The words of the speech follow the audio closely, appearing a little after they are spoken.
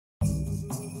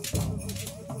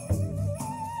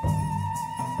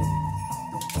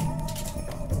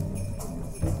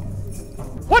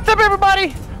What's up,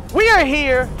 everybody? We are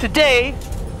here today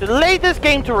to lay this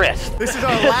game to rest. This is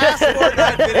our last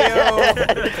Fortnite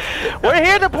video. We're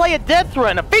here to play a death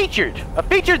run, a featured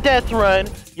death run.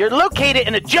 You're located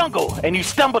in a jungle and you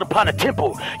stumbled upon a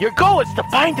temple. Your goal is to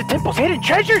find the temple's hidden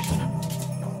treasures.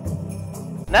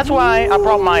 And that's why I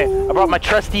brought my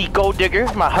trusty gold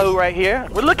digger, my hoe right here.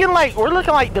 We're looking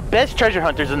like the best treasure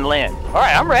hunters in the land. All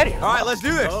right, I'm ready. All right, let's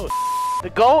do this. The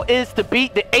goal is to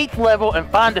beat the 8th level and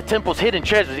find the temple's hidden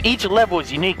treasures. Each level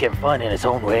is unique and fun in its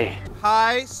own way.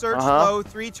 High, search low,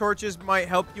 3 torches might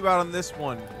help you out on this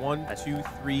one. 1, 2,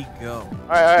 3, go. All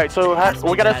right. So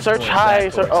we gotta search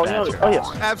high. Oh yeah.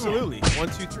 Absolutely. 1,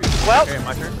 2, 3. Well, okay,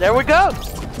 my turn. There we go.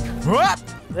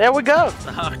 There we go.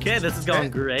 Okay, this is going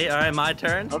great. All right, my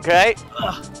turn. Okay.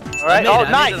 All right. Oh,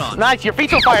 nice. Your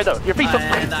feet's on fire though. Your feet's on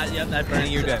fire. I'm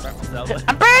burning. You're dead. I'm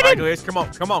burning. Right, come on.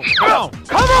 Come on.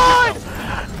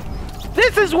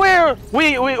 This is where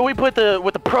we put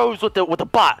the pros with the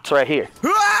bots right here.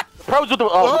 Pros with the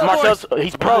Marcel's.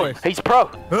 He's pro. He's pro.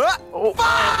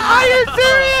 Are you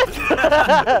serious?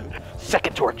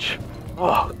 Second torch.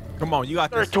 Oh. Come on, you got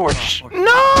this. Third torch.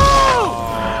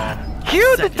 No!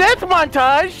 Cue the death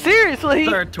montage. Seriously.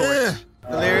 Third torch.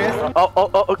 Hilarious.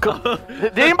 Oh.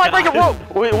 Did anybody bring a rope?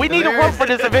 We need a rope for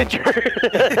this adventure.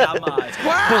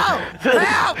 Wow!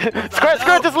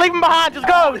 Squirt, just leave him behind. Just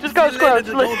go, Squirt.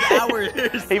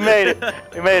 He made it.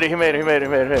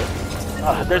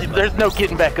 There's no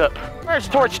getting back up.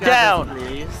 First torch down.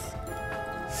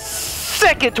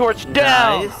 Second torch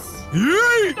down.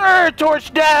 Nice. Third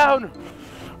torch down.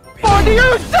 Oh,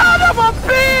 you son of a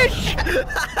bitch!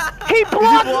 He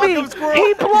blocked me!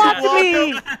 He blocked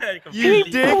me! He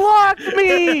blocked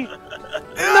me!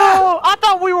 No! I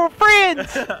thought we were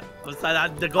friends! I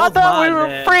thought we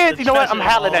were friends! You know what? I'm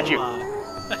howling at you.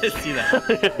 I see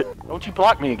that. Don't you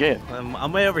block me again.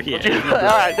 I'm way over here.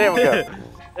 Alright, there we go.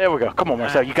 There we go. Come on,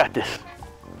 Marcel, you got this.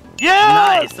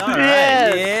 Yeah! Nice, alright.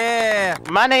 Yes. Yeah!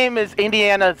 My name is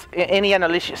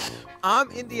Indiana-licious.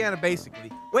 I'm Indiana,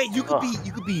 basically. Wait, you could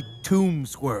be Tomb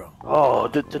Squirrel. Oh,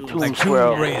 the Tomb like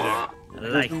Squirrel. Tomb Raider. I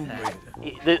like that.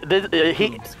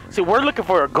 See, we're looking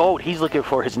for a gold. He's looking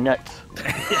for his nuts.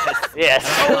 Yes.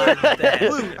 Clue.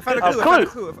 I found a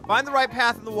clue. Find the right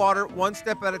path in the water, one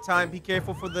step at a time. Be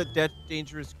careful for the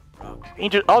dangerous. Oh,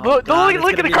 look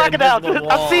at the crocodile.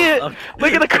 I see it.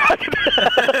 Look at the crocodile.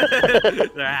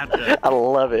 I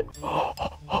love it.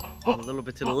 A little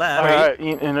bit to the left. All right,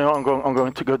 you know, I'm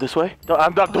going to go this way.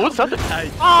 I'm doing something. Oh,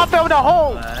 I found a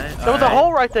hole. There was a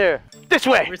hole right there. This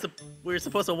way. We're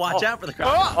supposed to watch out for the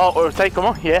crocodile. Oh, say, come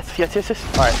on. Yes. All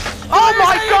right. Oh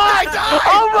my God!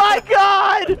 Oh my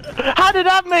God! How did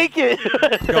I make it?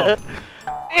 Go.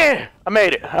 Yeah, I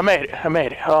made it.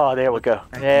 Oh, there we go.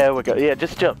 Yeah,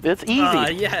 just jump. It's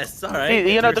easy. Yes, all right.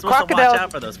 You know, the crocodile. Watch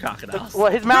out for those crocodiles. Well,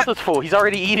 his mouth is full. He's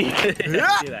already eating.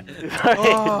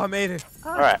 Oh, I made it.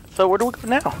 All right. So where do we go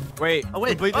now? Wait.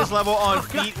 Complete this level on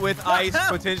feet with ice.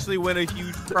 Potentially win a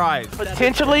huge prize.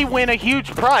 Potentially win a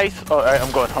huge prize. Oh, all right.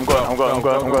 I'm going. Go.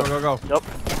 Yep.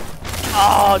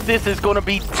 Oh, this is gonna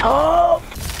be tough.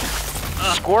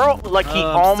 Squirrel, like he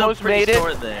almost made it.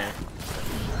 There.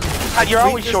 You're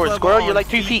always short, Squirrel. You're like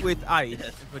 2 feet. With ice,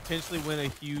 and potentially win a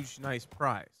huge, nice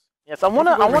prize. Yes, I want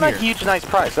a huge, nice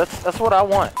prize. That's what I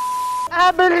want.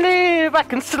 I believe I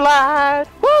can slide.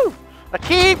 Woo! I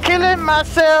keep killing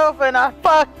myself and I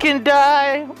fucking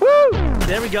die. Woo!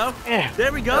 There we go. Yeah.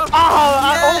 There we go. Oh,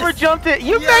 I overjumped it.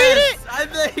 You made it. I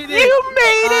made it. You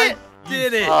made it.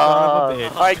 Did it. All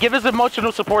right, give us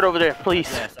emotional support over there,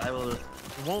 please. Yes, I will.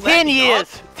 10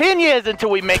 years. 10 years until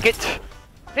we make it.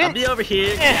 I'll be over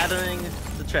here gathering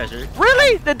the treasure.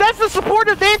 Really? That's the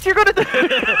supportive dance you're gonna do?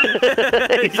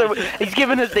 He's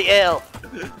giving us the L.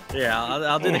 Yeah,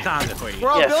 I'll do the conga for you.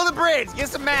 Bro, build a bridge. Get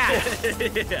some math.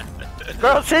 Yeah.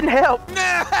 Girl, send help.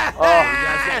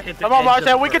 Come on,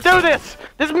 Marcel. We can do this.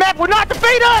 This map will not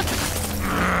defeat us.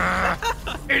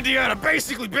 Indiana,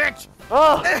 basically, bitch.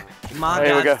 Oh. Come on,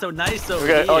 guys. It's so nice over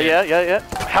here. Oh, yeah.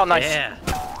 How nice. Yeah.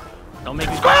 Don't make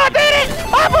me I did it!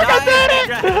 Oh my God, I did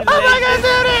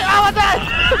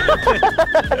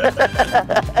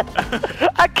it!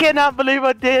 I cannot believe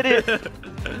I did it. We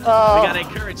gotta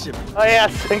encourage him. Oh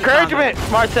yes, encouragement,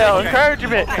 Marcel,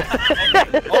 encouragement.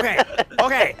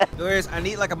 Okay. I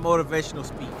need like a motivational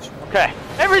speech. Okay.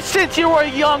 Ever since you were a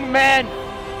young man,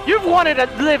 you've wanted to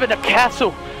live in a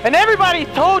castle, and everybody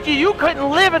told you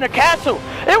couldn't live in a castle.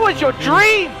 It was your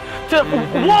dream to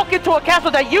walk into a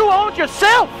castle that you owned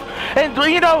yourself. And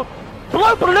you know,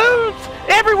 blow balloons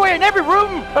everywhere in every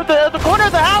room of the corner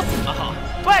of the house.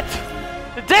 But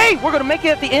today we're gonna make it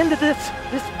at the end of this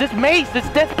maze, this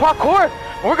death parkour.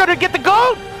 We're gonna get the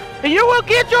gold, and you will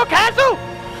get your castle.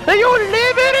 that you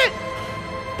live in it.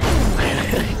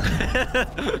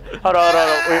 Hold on.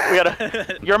 We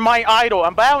gotta. You're my idol.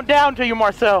 I'm bowing down to you,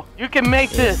 Marcel. You can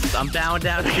make this. I'm bowing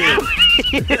down to you.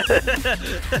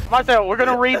 Marcel, we're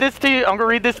gonna read this to you. I'm gonna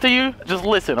read this to you. Just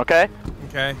listen, okay?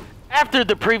 Okay. After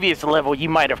the previous level, you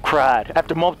might have cried.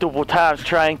 After multiple times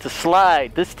trying to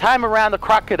slide, this time around the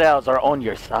crocodiles are on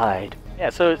your side. Yeah,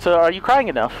 so are you crying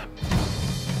enough?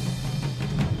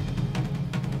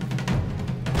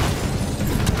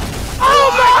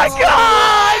 Oh my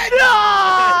God! No!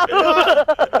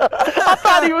 I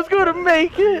thought he was gonna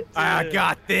make it. I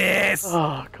got this.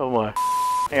 Oh, come on.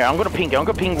 Here, I'm gonna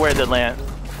ping where the land.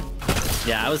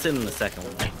 Yeah, I was in the second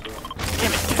one. Damn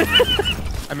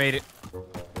it. I made it.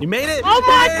 You made it! Oh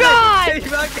my God!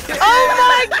 Oh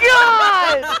my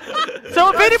God! So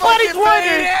if anybody's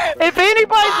wondering,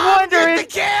 the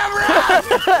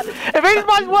camera. if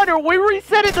anybody's wondering, we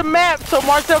reset the map so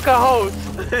Marcel could host,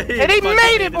 and he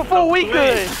made it before we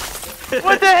could.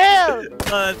 What the hell?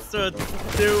 That's so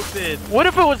stupid. What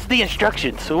if it was the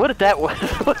instructions? So what if that was?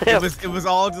 It was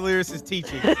all Delirious'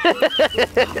 teaching.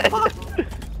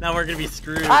 Now we're gonna be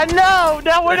screwed. I know.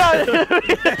 Now we're not.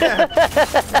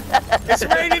 It's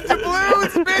raining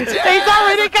doubloons, bitches! He's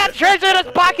already got treasure in his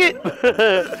pocket.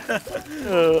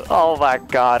 Oh my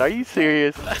God, are you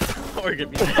serious? We're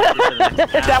gonna be screwed.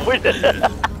 That would.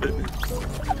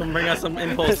 Come bring us some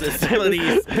impulses,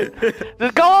 please.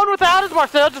 Just go on without us,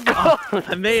 Marcel. Just go on.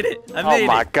 I made it. I Oh made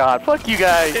my God, fuck you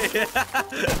guys.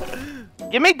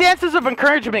 Give me dances of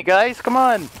encouragement, guys. Come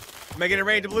on. Making it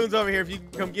rain doubloons over here if you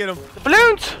can come get them. The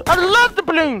balloons! I love the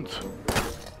balloons!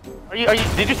 Are you,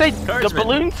 did you say the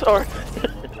balloons or?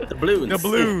 The balloons. The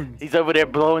balloons. He's over there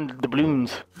blowing the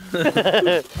balloons. Who's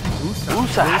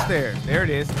there? There it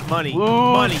is. Money.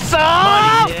 Money. Money.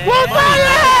 Yeah.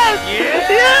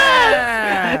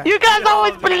 Yes! You guys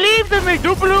always believed in me.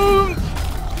 Do balloons.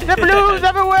 The balloons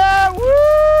everywhere.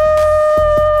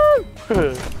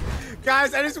 Woo!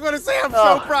 Guys, I just want to say I'm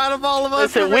so proud of all of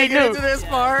us for making it to this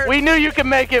part. We knew you could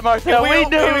make it, Marcel. We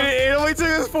knew. It only took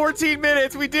us 14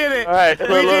 minutes. We did it. All right, we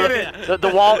did it. The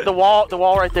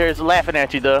wall right there is laughing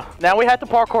at you, though. Now we have to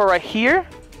parkour right here.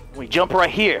 We jump right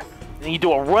here. Then you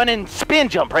do a running spin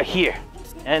jump right here.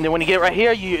 And then when you get right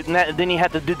here, then you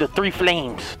have to do the 3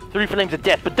 flames. 3 flames of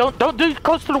death. But don't do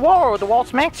close to the wall or the wall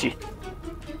smacks you.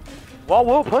 Wall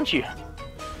will punch you.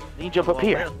 Then you jump up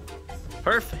here.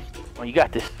 Perfect. Oh, you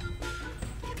got this.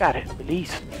 Got it.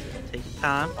 Release. Take your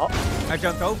time. Oh, I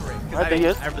jumped over it. Right,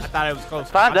 I thought it was close.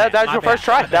 Fine. That was your first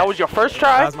try. That was your first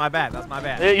try. That was my bad. That's my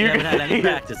bad. You haven't had any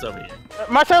practice over here.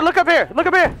 Marcel, look up here. Look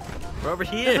up here. We're over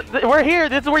here. We're here.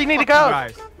 This is where you need to go.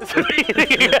 Guys.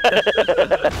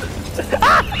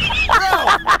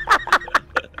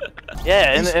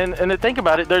 Yeah, and to think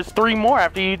about it, there's 3 more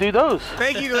after you do those.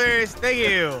 Thank you, Delirious. Thank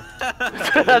you.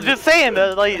 I'm just saying,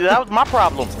 that was my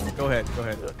problem. Go ahead.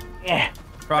 Yeah.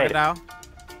 Crocodile.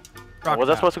 Was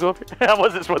I supposed to go up here? I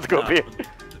wasn't supposed to go up here.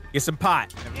 Get some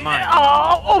pot. Never mind.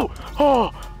 Oh.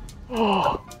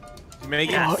 You make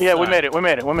it? Yeah, we made it. All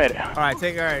right, Go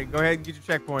ahead and get your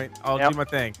checkpoint. I'll do my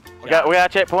thing. We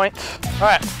got checkpoints. All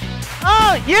right.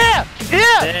 Oh, yeah.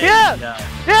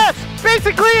 Yes.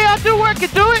 Basically, I do work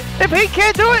and do it. If he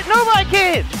can't do it, nobody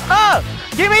can. Oh,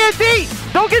 give me a D.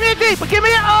 Don't give me a D, but give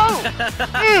me an O.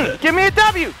 Give me a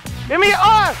W. Give me an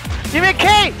R. Give me a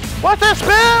K. What's that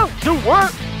spell? Do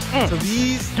work. So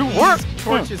these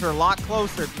torches are a lot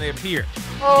closer than they appear.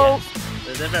 Oh.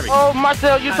 Yes. Oh,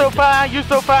 Marcel, you so fine. You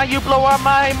blow our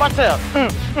mind, Marcel.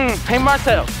 Hey,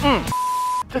 Marcel.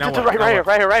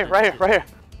 Right here.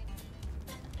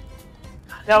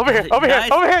 Now over here.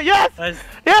 Yes.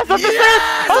 Yes, on the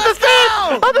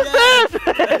stairs.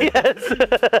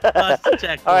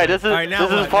 Yes. All right, this is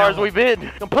as far as we've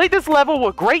been. Complete this level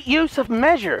with great use of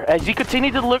measure as you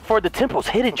continue to look for the temple's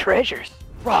hidden treasures.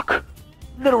 Rock.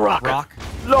 Little rock.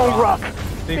 Long rock.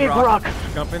 Big rock.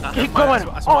 Keep going.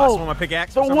 I swung my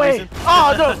pickaxe for some reason.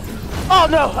 Oh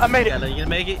no! I made it. You gonna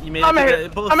make it? You made it. I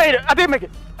made it. I did make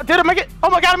it. Did I make it? Oh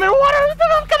my God! I'm in the water.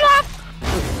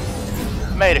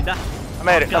 I made it. I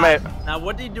made it. Now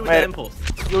what do you do with the impulse?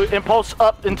 You impulse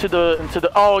up into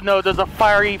the. Oh no! There's a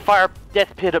fire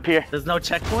death pit up here. There's no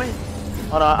checkpoint.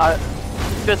 Hold on.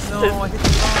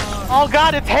 Oh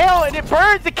God! It's hell and it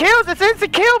burns. It kills. It's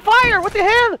instant kill fire. What the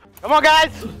hell? Come on,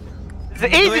 guys. It's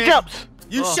easy jumps.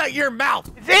 You shut your mouth.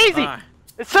 It's easy.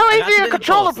 It's so easy a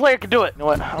controller player can do it. You know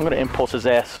what? I'm gonna impulse his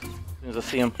ass as soon as I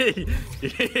see him.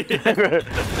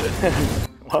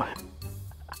 What?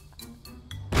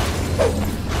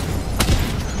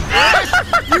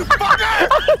 You fucker!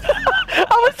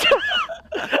 I was trying.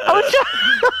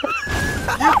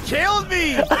 You killed me!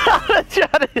 I was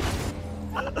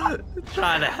trying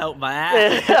trying to help my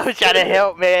ass. I was trying to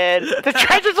help, man. The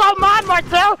treasure's all mine,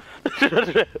 Marcel.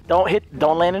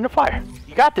 Don't land in the fire.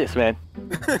 You got this, man.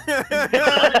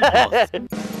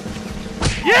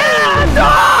 Yeah!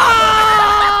 No!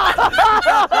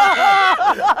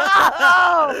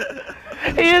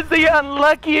 He is the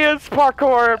unluckiest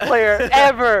parkour player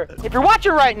ever. If you're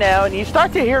watching right now and you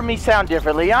start to hear me sound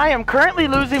differently, I am currently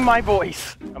losing my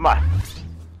voice. Come on.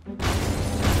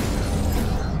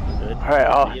 All right,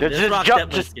 oh,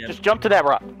 just jump to that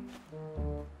rock.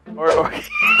 Or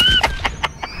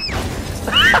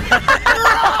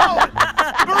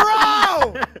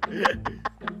Bro!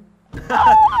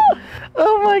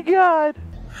 Oh my God.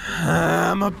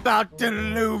 I'm about to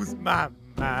lose my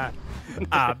mind.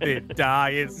 I've been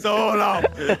dying so long.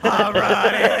 I'm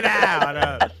running out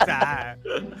of time.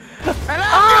 And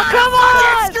come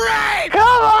on!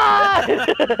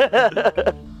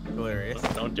 Hilarious.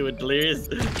 Don't do it, delirious.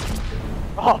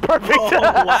 Oh, perfect. Oh,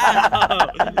 wow.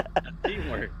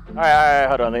 Teamwork. All right,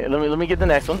 hold on. Let me get the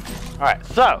next one. All right,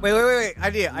 so. Wait.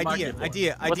 Idea.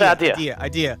 What's the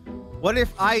Idea. What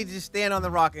if I just stand on the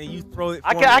rock and you throw it?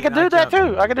 I can do that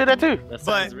too. I can do that too.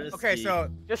 But okay, so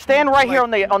just stand right here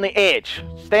on the edge.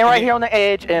 Stand right here on the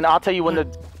edge, and I'll tell you when to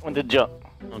jump.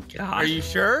 Oh God. Are you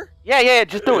sure? Yeah.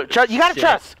 Just do it. You gotta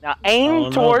trust. Now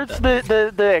aim towards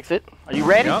the exit. Are you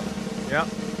ready? Yep.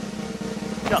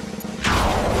 Jump.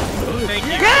 Thank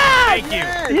you. Yes! Thank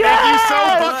you. Yes!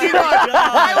 Thank you so fucking much.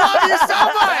 I love you so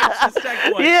much.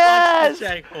 Checkpoint. Yes!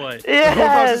 Checkpoint. Boombox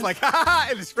Yes! is like, ha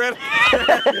and it's red.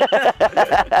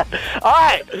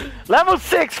 Alright, level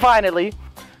 6 finally.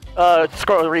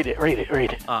 Scroll, read it.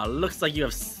 Looks like you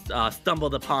have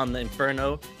stumbled upon the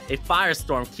inferno. A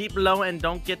firestorm. Keep low and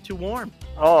don't get too warm.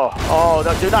 Oh,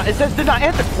 no, do not. It says do not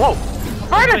enter. Whoa.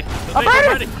 I'm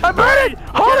burning!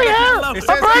 Holy hell! It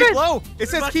says keep low. It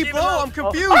says keep low. I'm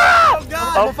confused. Oh,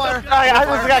 God. I'm on fire. I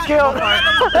just got killed.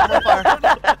 I'm on fire.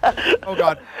 Oh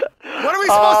God. What are we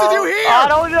supposed to do here? I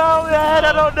don't know, man.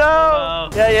 I don't know.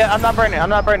 Yeah. I'm not burning. I'm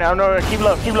not. Keep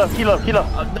low. No,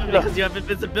 because you have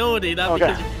invisibility, not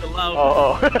because you keep low.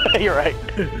 Oh. You're right.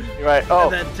 Oh.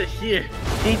 And then to here.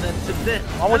 And then to this.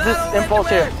 One with this impulse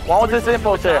here.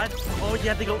 Oh, you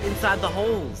have to go inside the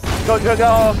holes. Go.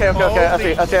 Okay. I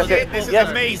see. This is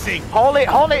amazing. Holy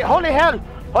hell. Yeah.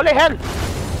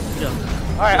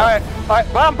 All right.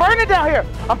 But I'm burning down here.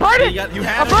 I'm burning. You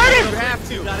have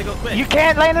to. You gotta go quick. You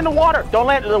can't land in the water. Don't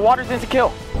land. The water's instant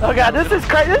kill. Oh God, this is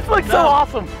crazy. This looks so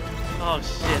awesome. Oh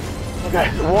shit. Okay,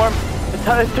 it's warm.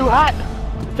 It's too hot.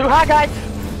 It's too hot, guys.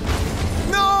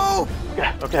 No.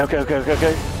 Okay.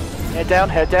 Head down.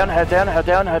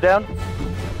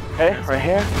 Okay, right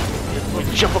here. We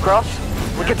jump across.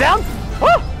 We get down.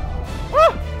 Oh!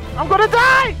 I'm gonna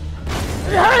die.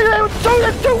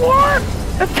 It's too warm.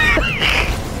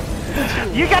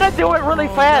 You gotta do it really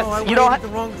fast. No, You don't. at the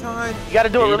wrong time. You gotta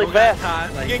do it really fast.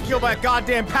 You get killed by a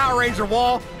goddamn Power Ranger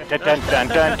wall. Dun. Through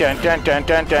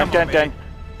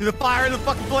the fire and the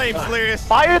fucking flames, Delirious.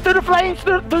 Fire through the flames,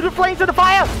 through the flames of the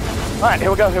fire. All right,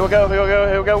 here we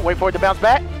go. Wait for it to bounce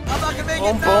back. I'm not gonna make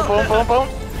Boom.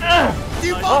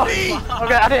 You bumped me.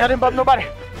 Okay, I didn't bump nobody.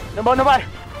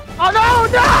 Oh no!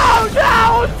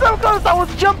 It's so close. I was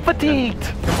jump fatigued.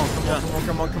 Come on.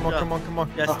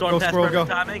 Yeah, Go, storm pass squirrel, perfect go.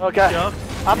 timing. Okay. Go.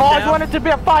 I've always wanted to be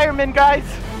a fireman, guys.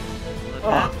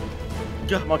 Go.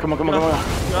 Come on.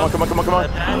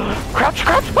 Crouch.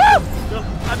 Woo! Go.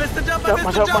 I missed the jump.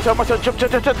 Myself. Jump.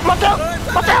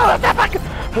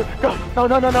 Go. No.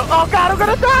 Oh God, I'm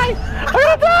gonna die.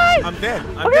 I'm dead.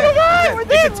 We're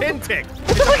dead. It's a 10 tick.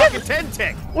 It's a fucking 10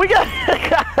 tick. We got.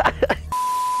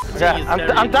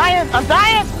 I'm dying. I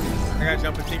got a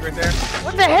jumping seat right there.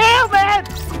 What the hell, man?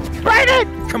 Burn it!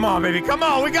 Come on, baby. Come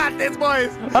on. We got this,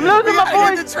 boys. I'm losing my Get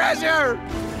voice. the treasure.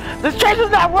 This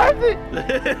treasure's not worth it.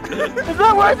 It's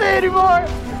not worth it anymore.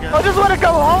 I just want to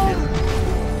go home.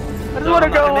 I'm not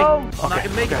gonna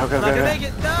make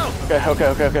it. No.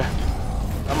 Okay.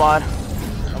 Come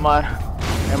on.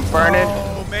 I'm burning.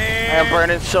 Oh, man. I'm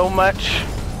burning so much.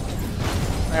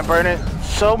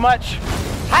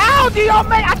 How do y'all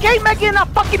make? I can't make it in a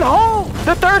fucking hole.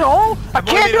 The third hole? I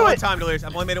can't do it. I've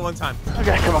only made it one time.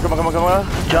 Okay, come on.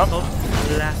 Jump.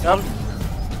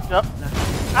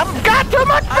 I've got too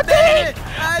much fatigue.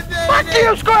 Fuck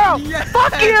you, squirrel.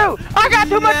 Fuck you. I got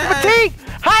too much fatigue.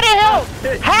 How the hell?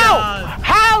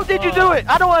 How did you do it?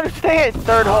 I don't understand.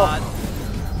 Third hole.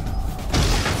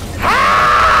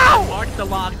 How? Mark the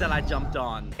lock that I jumped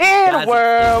on. In a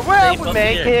world where we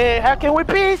make it, how can we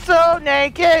be so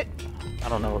naked? I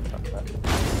don't know.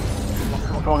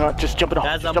 Come on. Just jump it off.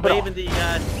 Guys, I'm jump it waving to you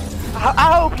guys.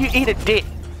 I hope you eat a dick.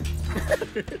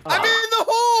 I'm in the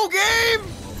hole, game.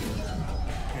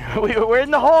 We're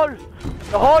in the hole.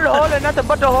 The hole, and nothing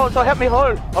but the hole, so help me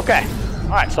hold. Okay.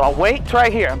 Alright, so I'll wait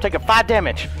right here. I'm taking 5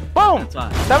 damage. Boom!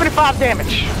 75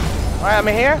 damage. Alright, I'm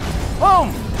in here.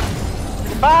 Boom!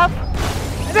 5.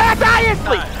 And then I die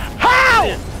instantly! How?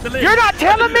 You're not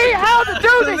telling me how to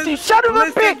do this, you son of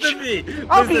a bitch!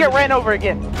 I'll get ran over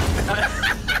again.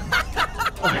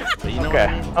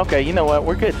 Okay, you know what?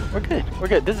 We're good.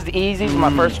 This is easy for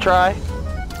my first try.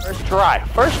 First try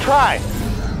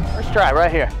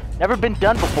right here. Never been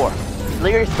done before.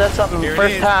 Lyrics does something Here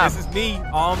first time. This is me,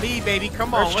 all me, baby.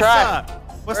 Come on, What's up?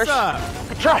 What's up?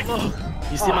 Good try.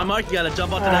 You see my mark? You gotta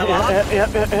jump onto that log.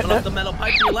 Pull up the metal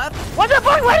pipe to your left. What the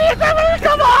fuck? What are you saying?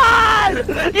 Come on!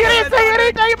 You didn't say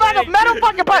anything about the metal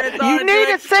fucking pipe. You need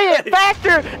to say it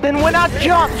faster than when I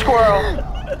jump, squirrel.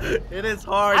 It is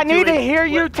hard. I need to hear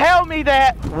you tell me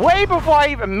that way before I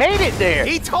even made it there.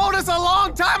 He told us a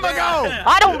long time ago.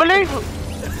 I don't believe it.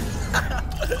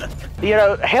 You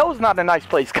know, hell's not a nice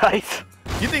place, guys.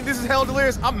 You think this is hell,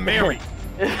 Delirious? I'm married.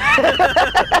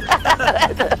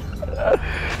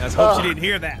 Let's hope she didn't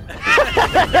hear that.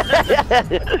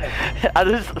 I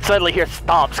just suddenly hear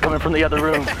stomps coming from the other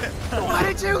room. What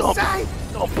did you say?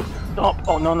 Stomp.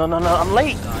 Oh, no. I'm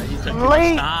late. I'm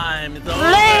late. Time. It's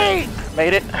late.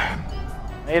 Made it.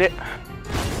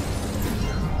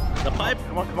 The pipe.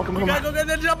 Come on. You gotta go get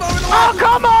that jump over the wall. Oh,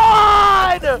 come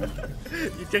on!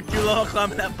 You took too long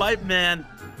climbing that pipe, man.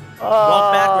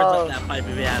 Walk backwards up that pipe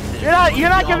if you have to. You're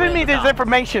not giving me this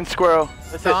information, squirrel.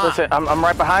 Listen. I'm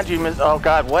right behind you, Miss. Oh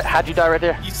God, what? How'd you die right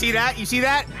there? You see that?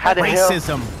 How the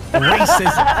Racism.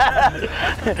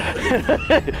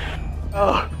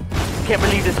 Oh, can't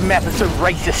believe this map is so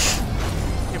racist.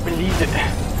 Can't believe it.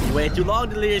 You waited too long,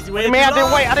 Delirious. You waited too Man,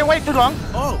 long. I didn't wait too long.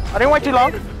 Oh. I didn't wait too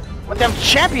long. What damn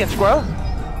champion, squirrel?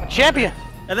 A champion.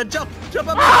 And then jump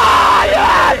up. Ah,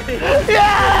 yes!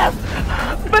 Yes!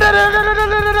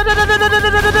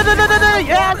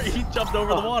 Yes! He jumped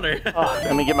over the water. Oh,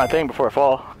 let me get my thing before I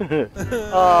fall.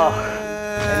 Oh,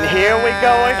 and here we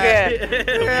go again.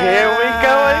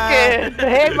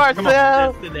 Hey,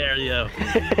 Marcel. Scenario.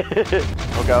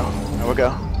 We'll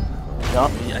go.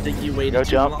 Jump. I think you waited Go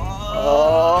too jump. long.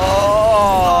 Oh.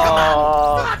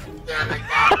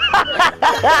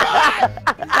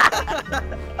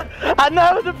 I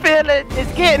know the feeling.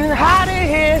 It's getting hot in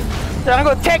here. So I'm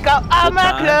gonna take off all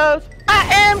my clothes. I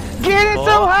am getting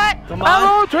so hot. I'm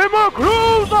gonna take my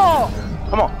clothes off.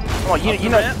 Come on. You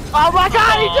know. Oh my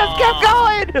God! He just kept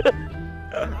going.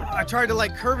 I tried to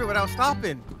like curve it without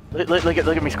stopping. Look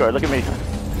at me, Scar. Look at me.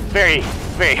 Very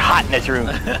hot in this room.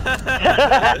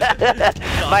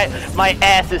 my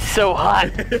ass is so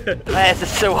hot. My ass is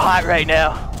so hot right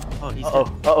now.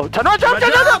 Uh-oh. Turn on!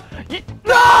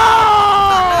 No!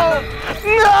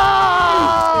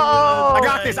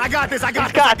 I got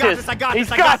this.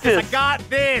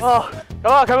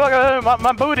 Oh, come on.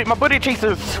 My booty cheeks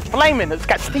is flaming. It's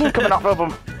got steam coming off of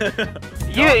them.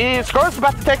 Scar's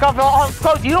about to take off all his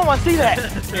clothes. You don't want to see that.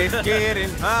 It's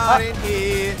getting hot in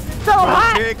here. So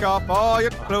hot. Take off all your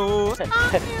clothes.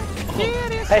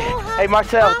 Hey,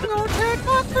 Marcel. I'm gonna take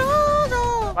my clothes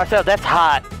off. Marcel, that's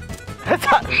hot. That's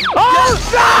hot. Oh,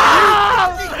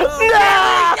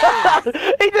 no!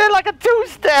 He did like a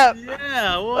 2-step.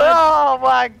 Yeah, what? Oh,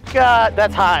 my God.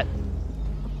 That's hot.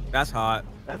 That's hot.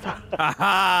 That's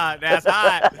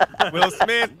hot. Will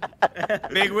Smith.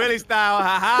 Big Willie style.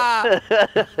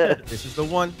 This is the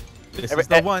one.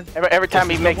 Every time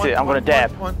he makes it, I'm going to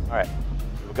dab. All right.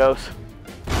 Here it goes.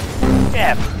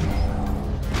 Dab.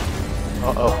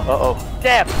 Uh-oh.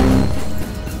 Dab.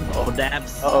 Oh,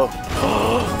 dabs. Uh-oh.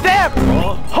 Dab!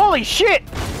 Oh. Holy shit!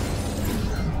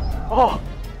 Oh.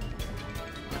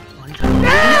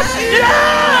 Yes!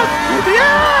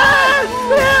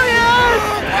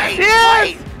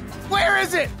 Yes! Where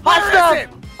is it? Hot stuff!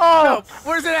 Oh! No,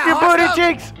 where's it at? Your booty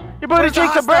cheeks! Your booty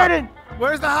cheeks are burning!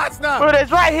 Where's the hot stuff?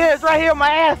 It's right here on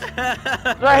my ass!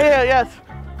 Right here, yes!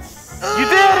 You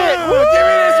did it! Woo! Give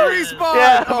me this respawn!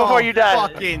 Yeah, before you die.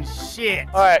 Fucking shit.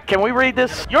 Alright, can we read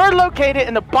this? You're located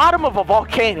in the bottom of a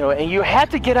volcano and you have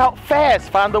to get out fast.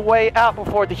 Find the way out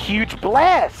before the huge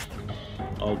blast.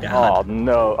 Oh, God. Oh,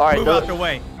 no. Alright, Move out the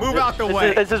way. Move out the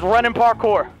way. This is running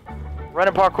parkour.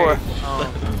 Running parkour.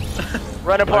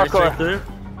 Running parkour.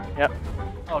 Yep.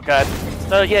 Oh, God.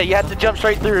 So, yeah, you have to jump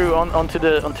straight through onto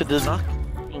the thing.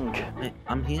 Hey,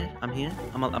 I'm here. I'm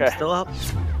still up.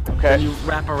 Okay. Can you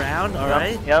wrap around? All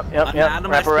right. Yep. I'm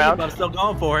Wrap around. But I'm still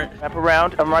going for it. Wrap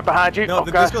around. I'm right behind you. No,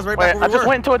 this goes right back where I we just were.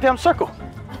 went into a damn circle.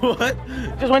 What?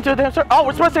 Just went into a damn circle. Oh,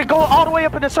 we're supposed to go all the way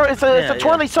up in the circle. It's a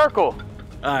twirly circle.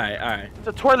 All right. It's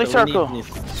a twirly circle. All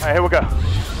right, here we go.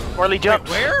 Twirly jumps.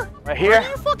 Wait, where? Right here. Where do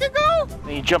you fucking go?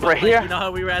 Then you jump right here. You know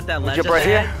how we were at that ledge? Jump right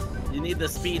here. You need the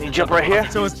speed. You jump right here?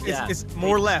 So it's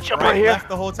more left. Jump right right here. Left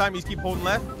the whole time. You just keep holding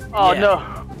left. Oh Yeah.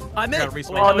 no. I missed. Gotta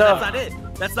respawn. Wait, Oh, no. That's not it.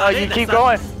 That's not it. You That's keep not-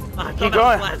 going. I Keep thought that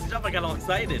going. was last jump. I got all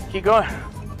excited. Keep going.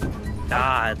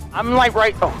 God. I'm like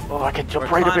right. Oh, I can jump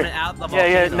We're right up climbing here. out the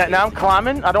Yeah. volcano. Now I'm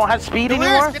climbing. I don't have speed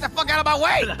Delirious, anymore. get the fuck out of my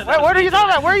way! Wait, what are you talking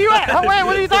about? Where are you at? Oh, wait,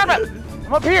 what are you talking about?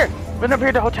 I'm up here. Been up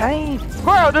here the whole time.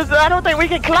 Squirrel, I don't think we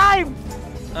can climb.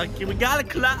 Okay, we gotta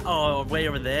climb. Oh, way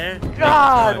over there.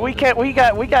 God, we can't. We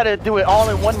gotta do it all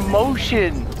in one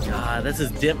motion. God, this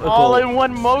is difficult. All in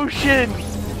one motion.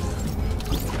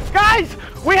 Guys,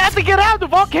 we have to get out. The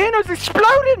volcano's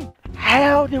exploding.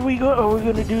 How did we go? Are we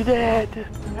gonna do that?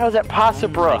 How is that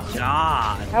possible? Oh my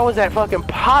God. How is that fucking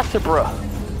possible?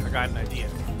 I got an idea.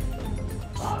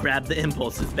 Grab the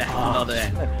impulses back on the other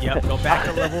end. Yep, go back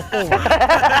to level 4.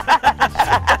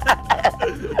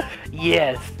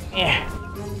 Yes. Yeah.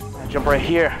 Jump right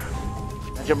here.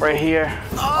 Jump right here.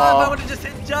 Oh, if I would have just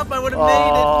hit jump, I would have made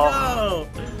it. No.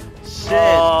 Shit.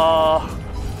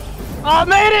 I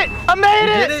made it! I made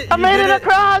You it! did it? I You made did it it?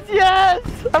 across! Yes!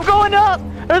 I'm going up!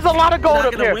 There's a lot of gold Not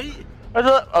up gonna here. wait? There's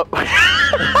a, oh. That's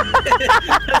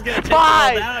gonna take you all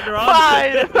Fine! down, you're on.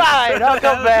 Fine! I'll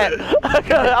come back.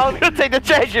 I'm gonna take the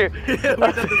treasure. We have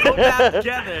to go back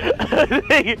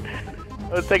together.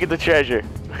 Let's take the treasure.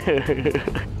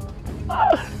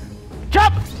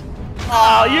 Jump!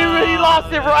 Oh, you really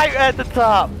lost it right at the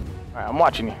top. Alright, I'm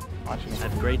watching you.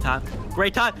 Have a great time.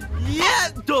 Great time. Yeah,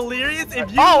 Delirious. If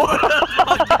you Oh!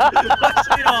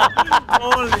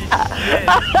 Holy shit.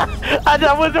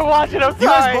 I wasn't watching, I'm You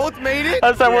guys sorry. both made it?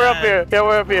 I'm sorry, we're up Yeah. here. Yeah,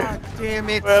 we're up here. God damn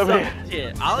it. We're up here.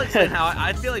 Yeah, I'll explain how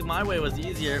I feel like my way was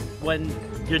easier. When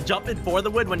you're jumping for the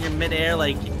wood, when you're midair,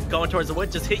 like going towards the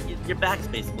wood, just hit your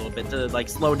backspace a little bit to like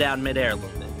slow down midair a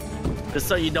little bit. Just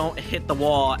so you don't hit the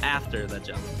wall after the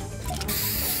jump.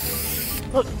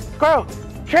 Look, girl,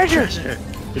 treasure.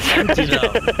 It's empty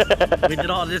though. We did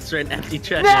all this for an empty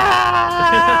treasure.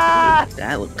 Nah!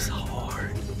 That looks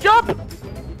hard. Jump!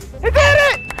 He did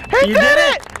it! He You did did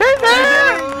it! He did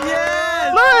it!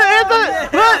 Yes! Look,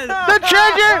 look, the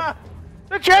treasure!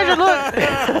 The treasure, look!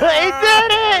 He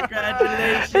did it!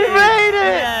 Congratulations! He made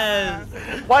it! Yes!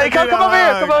 Why, come over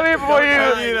here! Come over here before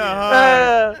I need you! a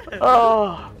hug.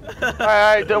 Oh.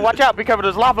 Alright, watch out, be careful,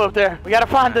 there's lava up there. We gotta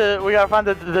find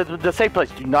the safe place.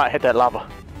 Do not hit that lava.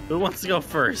 Who wants to go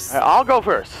first? I'll go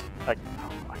first. Like,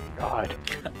 oh my god.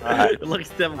 Alright. It looks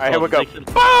difficult. Alright, here we go.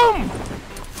 Boom!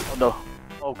 Oh no.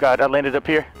 Oh god, I landed up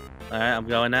here. Alright, I'm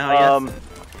going now, I guess.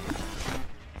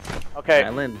 Okay. I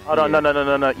landed Hold on,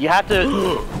 here. no. You have to.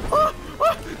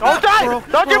 Don't die!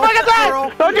 Don't you fucking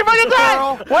die! Don't you fucking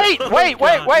die! Wait!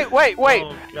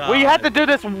 Oh, God. We have to do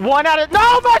this one out of.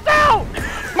 No, Marcel!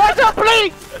 Marcel,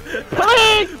 please!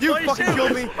 Please! You fucking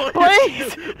killed me.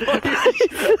 Please!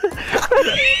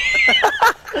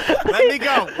 Let me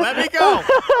go. Let me go.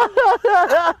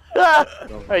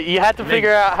 Hey, you have to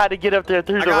figure out how to get up there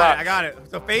through the rocks. I got it.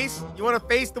 So face. You want to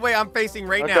face the way I'm facing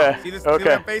right Okay, now. See this? See okay.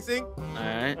 what I'm facing?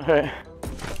 Alright. Okay.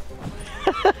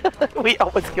 We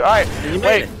always go. Alright, You made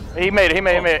wait. it. He made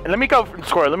it. Let me go,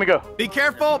 Squirrel. Let me go. Be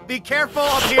careful. Be careful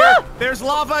up here. There's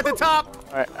lava at the top.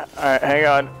 Alright, hang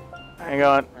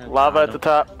on. Lava at the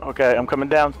top. Okay, I'm coming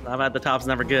down. Lava at the top's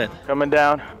never good. Coming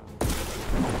down.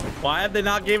 Why have they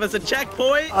not gave us a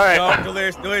checkpoint? Alright. No,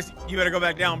 Delirious, you better go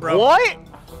back down, bro. What?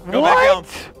 Go back down.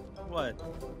 What?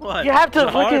 What? You have to Is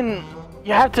it hard? fucking.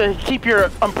 You have to keep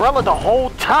your umbrella the whole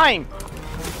time.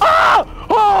 Ah!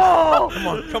 Oh!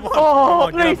 Come on, Oh,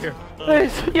 get up please, here.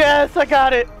 please. Yes, I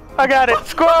got it.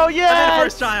 Squirrel, I did the yes.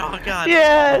 first try. Oh god.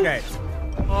 Yes.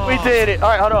 Okay. Oh, We did it. All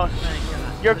right, hold on. thank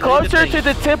God. You're I did closer the to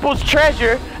the temple's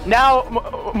treasure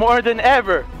now more than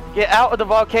ever. Get out of the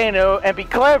volcano and be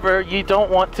clever. You don't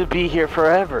want to be here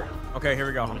forever. Okay, here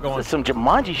we go. I'm going. There's some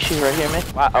Jumanji shit right here, man.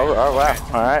 Wow. Oh, wow.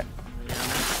 All right.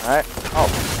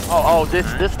 Oh,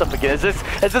 this stuff again. Is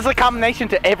this a combination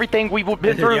to everything we've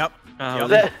been through? Yep. Oh, Is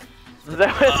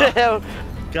that what the hell?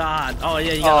 God. Oh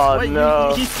yeah, you gotta. Oh, wait,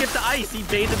 no. he skipped the ice. He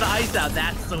baited the ice out.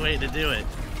 That's the way to do it.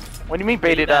 What do you mean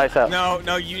baited ice out?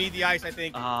 No, you need the ice, I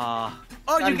think. Oh,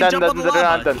 you Dun, can dun, jump on the dun, dun,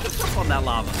 lava. dun, You can jump on that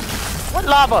lava. What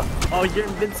lava? Oh, your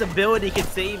invincibility can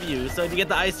save you. So if you get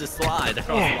the ice, just slide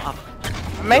across Yeah. the lava.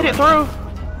 I made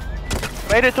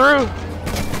it through.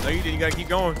 No, you did. You gotta keep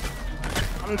going.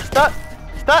 I'm stuck.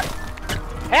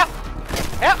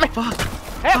 Help me. Fuck.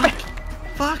 Help me.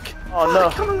 Fuck. Oh, no.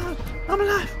 Fuck, I'm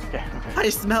alive. Okay. I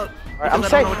smell it. Alright, I'm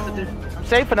because I safe. don't know what to do. I'm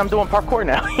safe and I'm doing parkour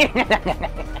now.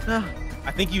 No.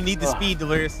 I think you need the speed,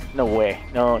 Delirious. No way.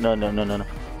 No.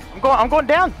 I'm going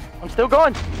down. I'm still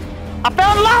going. I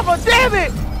found lava. Damn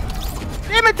it.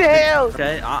 Damn it to hell.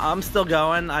 Okay, I'm still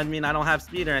going. I mean, I don't have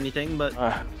speed or anything, but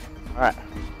All right.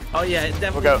 Oh yeah, it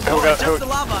definitely. Here we go, here we go. Jump the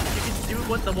lava. You can do it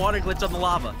with the water glitch on the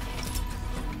lava.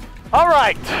 All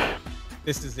right.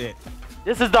 This is it.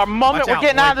 This is the moment Watch we're out,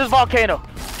 getting out of boys. this volcano.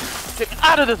 Get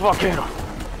out of this volcano.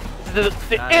 This is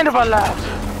the end of our lives.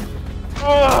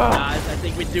 Ugh. Guys, I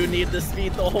think we do need the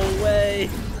speed the whole way.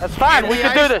 That's fine. We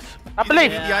can do this. I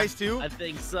believe. The ice too? I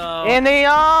think so. In the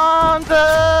arms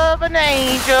of an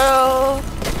angel,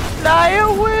 fly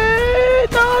away.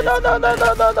 No, no, no, no,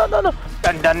 no, no, no, no, no.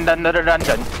 Dun dun dun dun dun dun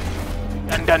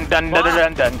dun dun dun dun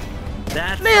dun dun.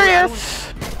 That's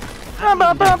Serious. Come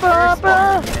on, come on,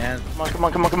 come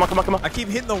on, come on, come on, come on. I keep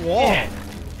hitting the wall.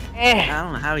 I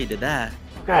don't know how he did that.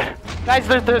 God. Guys,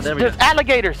 there's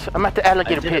alligators. I'm at the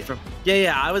alligator pit.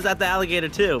 Yeah, I was at the alligator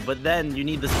too, but then you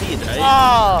need the speed, right?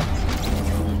 Oh!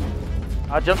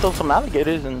 I jumped on some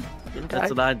alligators and That's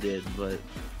what I did, but...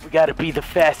 we gotta be the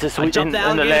fastest I in jumped the the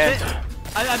alligator land. pit.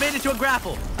 I made it to a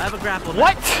grapple. I have a grapple now.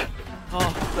 What?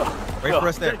 Oh. Wait for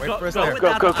us there. Wait for us there.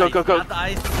 Go, go, go, go, go. Without the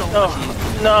ice is so No, much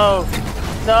easier. no,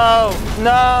 no, no,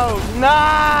 no, no,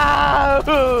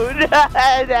 no, no.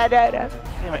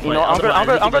 Damn it, you know, I'm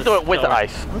gonna do it with the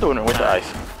ice. I'm doing it with the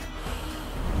ice.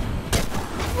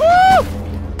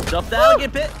 Woo! Jump the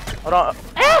alligator pit. Hold on.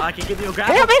 I can give you a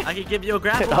grapple. Damn it! I can give you a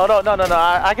grapple. Hold on, no.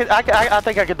 I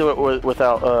think I could do it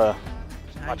without.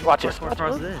 Watch this.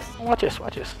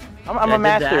 Watch this. I'm a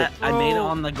master. I made it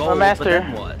on the goal. I'm a master. But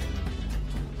then what?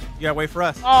 You gotta wait for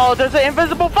us. Oh, there's an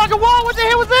invisible fucking wall. What the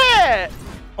hell was that?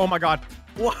 Oh my god.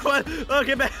 What?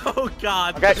 Okay, man. Oh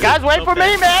god. Okay, guys, wait for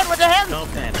me, man. What the hell? No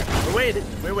panic. We're waiting.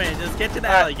 We're waiting. Just get to the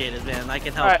alligators, man. I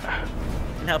can help. Alright. I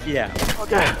can help you out.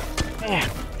 Okay.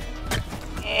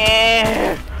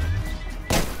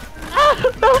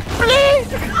 No, please.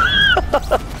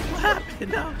 What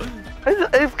happened? No.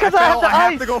 It's because I have the I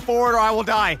have ice. to go forward or I will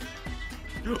die.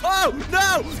 Oh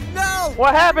no! No!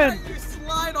 What happened? You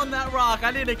slide on that rock.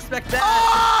 I didn't expect that.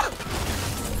 Ah!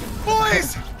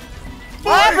 Boys!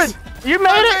 What happened? You made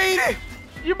I it. made it!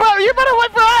 You better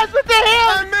wait for us. What the hell?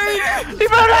 I made it! You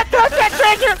better not touch that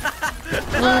treasure.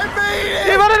 I made it!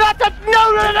 You better not touch.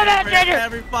 No, that treasure.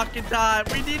 Every fucking time.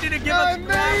 We need you to give I us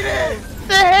made it! What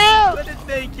the hell? I didn't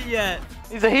make it yet.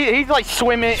 He's like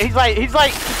swimming. He's like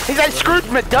Scrooge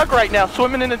McDuck right now,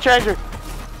 swimming in the treasure.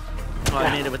 Oh, I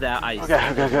made it without ice.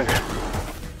 Okay.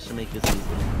 Should make this easy.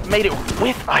 Made it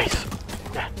with ice.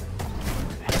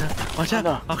 Watch out.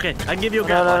 No. Okay, I can give you a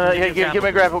grapple. No. Yeah, give me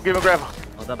a grapple. Hold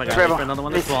up, I got grapple. for another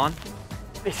one to Please. spawn.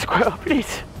 Please, squirrel,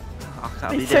 please. I'll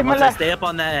be Please there. save my Watch out. life. Stay up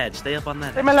on that edge. Stay up on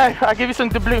that Save edge. my life. I'll give you some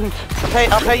doubloons.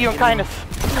 I'll pay you in kindness.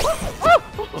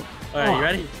 Alright, you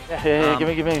ready? Yeah. Give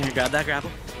me. You grab that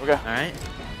grapple. Okay. Alright.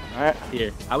 Alright.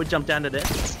 Here. I would jump down to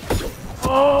this.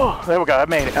 Oh, there we go. I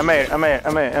made it. Oh,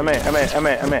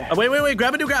 wait.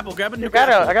 Grab a new grapple. Grab a new I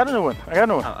grapple. got a new one.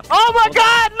 Oh my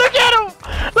God! Look at him!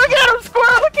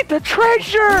 Squirrel! Look at the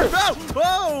treasure!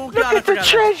 Oh, Look at the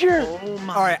treasure! Oh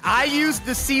my. Alright, I used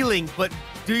the ceiling, but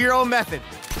do your own method.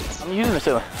 I'm using the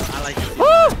ceiling. I like it.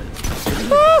 Woo!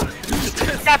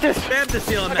 Got this! Spam the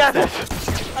ceiling. I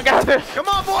got this! Come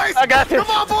on, boys! I got this! Come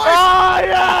on, boys! Oh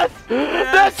yes!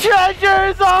 The treasure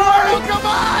is ours! Come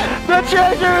on! The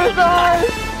treasure is ours!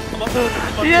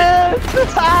 Yes!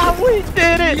 Ah, we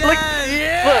did it! Look!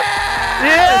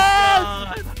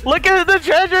 Yes! Look at the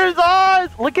treasure is ours!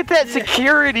 Look at that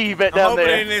security bit down there.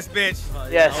 Opening this bitch.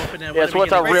 Yes.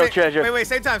 What's our real treasure? Wait,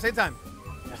 same time.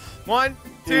 1,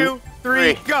 2,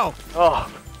 3, go!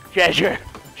 Oh, treasure.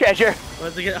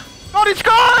 Where's it go? Go to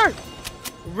score!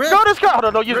 Rip. Go to score!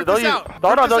 Don't use it. Rip Don't this use out. it. No,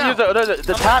 Rip don't this use it.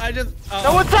 The top. I just.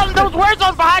 No one's telling those words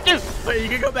on behind you! Wait, you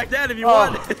can go back down if you Oh.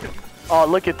 want. Oh,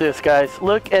 look at this, guys.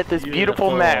 Look at this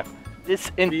beautiful map.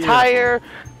 This entire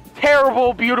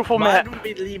terrible, beautiful Why map. would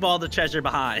we leave all the treasure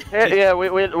behind? Yeah, we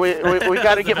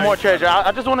got to get more treasure.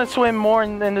 I just want to swim more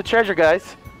in the treasure,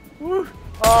 guys. Woo.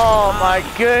 Oh my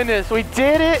goodness, we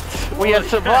did it! We have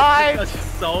survived!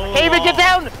 So Can't even get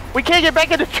down! We can't get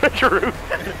back in the treasure room!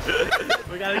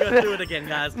 We gotta go through it again,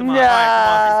 guys. Come on. No.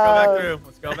 Alright,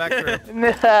 let's go back through.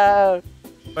 No!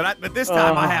 But this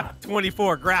time I have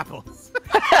 24 grapples.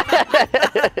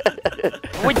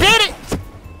 We did it!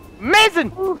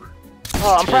 Amazing! Oh,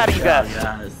 I'm proud of you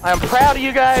guys. I'm proud of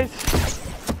you guys.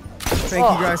 Thank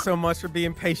you guys so much for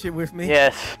being patient with me.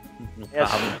 Yes. Yes.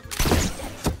 Yes.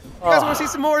 If you guys want to see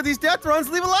some more of these death runs,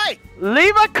 leave a like.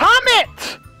 Leave a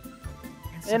comment!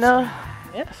 And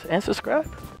yes, and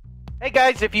subscribe. Hey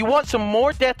guys, if you want some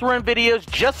more death run videos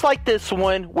just like this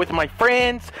one with my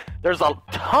friends, there's a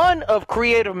ton of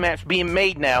creative maps being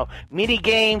made now. Mini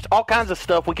games, all kinds of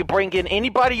stuff. We can bring in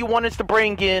anybody you want us to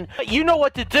bring in. You know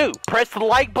what to do. Press the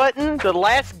like button. The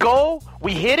last goal,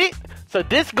 we hit it. So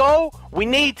this goal, we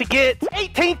need to get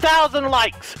 18,000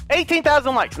 likes.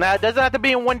 18,000 likes. Now, it doesn't have to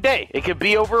be in one day. It could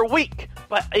be over a week.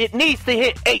 But it needs to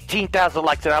hit 18,000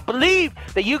 likes. And I believe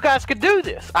that you guys could do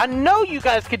this. I know you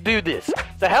guys could do this.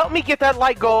 So help me get that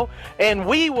like goal, and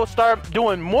we will start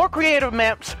doing more creative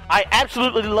maps. I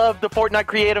absolutely love the Fortnite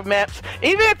creative maps.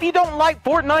 Even if you don't like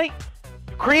Fortnite,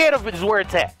 creative is where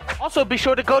it's at. Also, be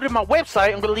sure to go to my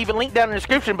website. I'm going to leave a link down in the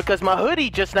description because my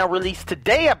hoodie just now released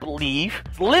today, I believe.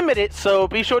 It's limited, so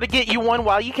be sure to get you one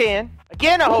while you can.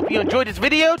 Again, I hope you enjoyed this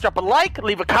video. Drop a like,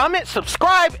 leave a comment,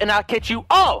 subscribe, and I'll catch you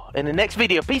all in the next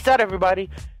video. Peace out, everybody.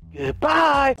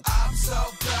 Goodbye. I'm so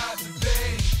proud to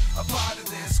be a part of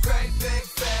this great big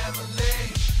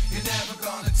family. You're never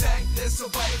gonna take this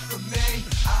away from me.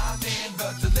 I'm in the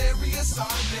delirious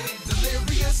army,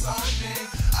 delirious army.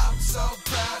 I'm so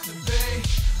proud to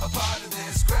be a part of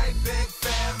this great big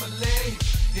family.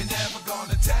 You're never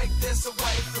gonna take this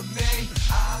away from me.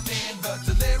 I'm in the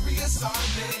delirious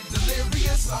army,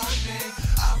 delirious army.